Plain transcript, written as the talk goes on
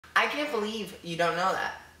I can't believe you don't know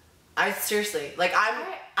that. I seriously, like,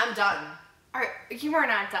 I'm done. Alright, you are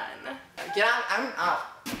not done. Get out, I'm out.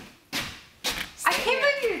 I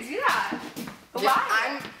can't believe you do that.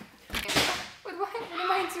 Why? What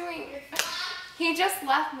am I doing? He just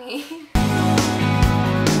left me.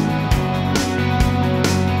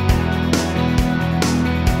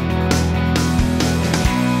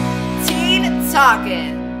 Teen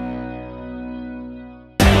Talkin.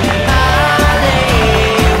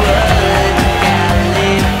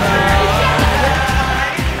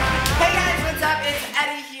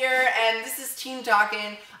 Teen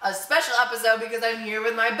Talkin, a special episode because I'm here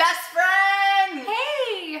with my best friend.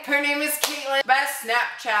 Hey! Her name is Caitlin. Best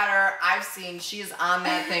Snapchatter I've seen. She is on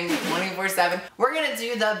that thing 24/7. We're gonna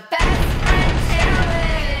do the best friend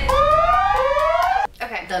challenge.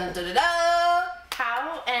 Okay. Dun da da da.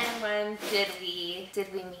 How and when did we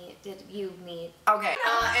meet? Did you meet? Okay.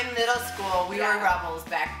 In middle school, we were rebels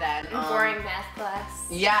back then. In boring math class.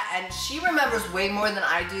 Yeah, and she remembers way more than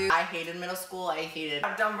I do. I hated middle school. I hated.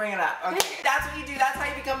 Don't bring it up. Okay. That's what you do. That's how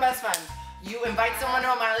you become best friends. You invite someone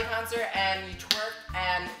to a Miley concert and you twerk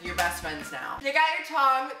and you're best friends now. Take out your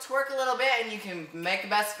tongue, twerk a little bit, and you can make a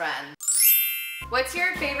best friend. What's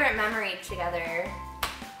your favorite memory together?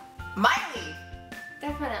 Miley.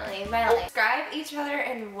 Definitely, Miley. Describe each other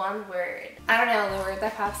in one word. I don't know, the word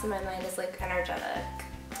that pops in my mind is like energetic.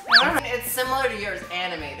 I don't know. It's similar to yours,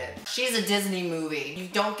 animated. She's a Disney movie. You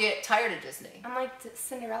don't get tired of Disney. I'm like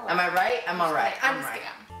Cinderella. Am I right? I'm alright. I'm right.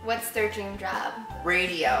 What's their dream job?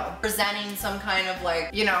 Radio. Presenting some kind of like,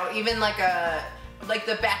 you know, even like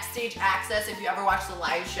the backstage access if you ever watch the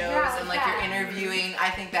live shows and like you're interviewing. I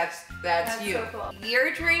think that's you. So cool.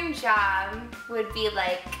 Your dream job would be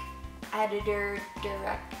like editor,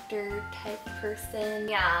 director type person.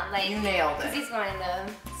 Yeah, like you nailed it. Because he's going to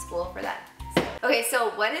school for that. So. Okay, so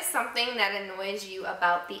what is something that annoys you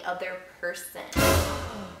about the other person?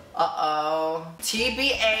 Uh-oh.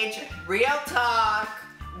 TBH, real talk.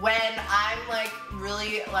 When I'm like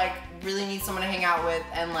really need someone to hang out with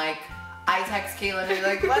and like I text Caitlin and be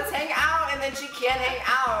like, let's hang out, and then she can't hang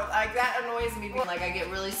out. Like that annoys me. Like I get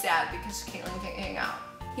really sad because Caitlin can't hang out.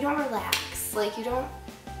 You don't relax. Like you don't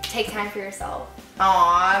take time for yourself.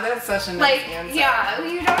 Aw, that's such a nice answer. Yeah,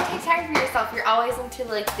 you don't take time for yourself. You're always into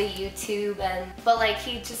like the YouTube but like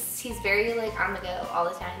he's very like on the go all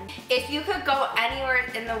the time. If you could go anywhere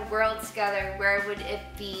in the world together, where would it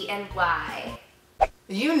be and why?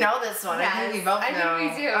 You know this one. Yes, I think we both know. I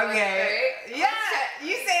think we do. Okay. Right? Yeah.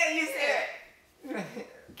 You say it.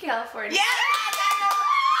 California. Yeah.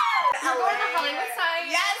 We're going to Hollywood side.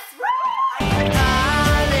 Yes.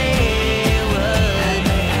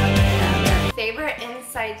 Favorite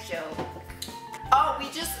inside joke? Oh,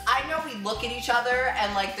 I know we look at each other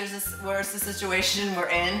and like where's the situation we're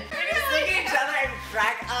in. We just look at each other and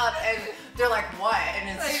crack up and they're like, what? And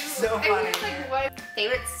it's like, so funny. Like, what?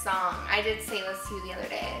 Favorite song? I did say this to you the other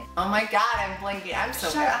day. Oh my god, I'm blanking. I'm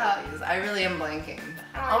so bad at these. I really am blanking.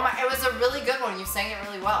 Oh my, it was a really good one. You sang it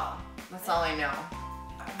really well. That's all I know.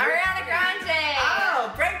 Ariana Grande!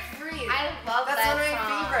 Oh, Break Free! I love that song. That's one of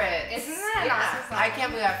my favorites. Isn't that an awesome song? I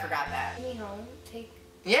can't believe I forgot that. Take Me Home,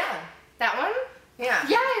 Yeah. That one? Yeah.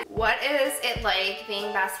 Yeah. What is it like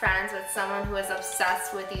being best friends with someone who is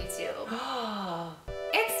obsessed with YouTube?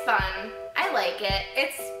 It's fun. I like it.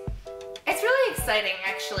 It's really exciting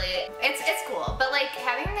actually. It's cool, but like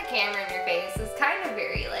having the camera in your face is kind of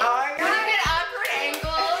very like. Oh my god. When you get awkward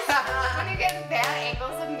angles, when you get bad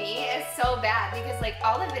angles of me, it's so bad because like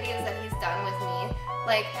all the videos that he's done with me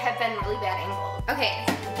like have been really bad angles. Okay,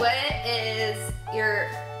 what is your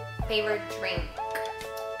favorite drink?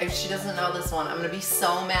 If she doesn't know this one, I'm gonna be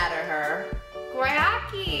so mad at her.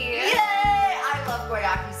 Guayaki! Yay! I love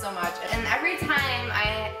guayaki so much. And every time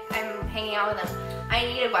I'm hanging out with him, I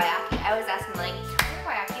need a guayaki. I always ask him like, can I have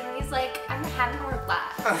guayaki? And he's like, I'm having more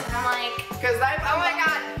blast. And I'm like, oh my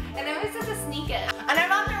god. And then we just have to sneak it. And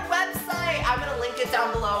I'm on their website. I'm gonna link it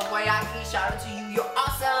down below. Guayaki, shout out to you. You're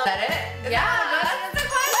awesome. Is that it? That's the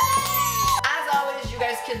question. As always, you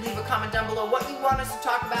guys can leave a comment down below what you want us to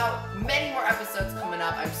talk about. Many more episodes coming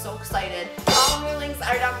up. I'm so excited. All her links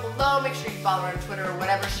are down below. Make sure you follow her on Twitter or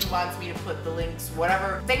whatever she wants me to put the links,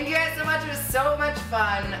 whatever. Thank you guys so much. It was so much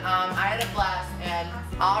fun. I had a blast. And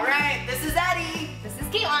all right, this is Eddie. This is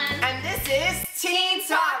Caitlin. And this is Teen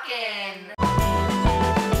Talkin.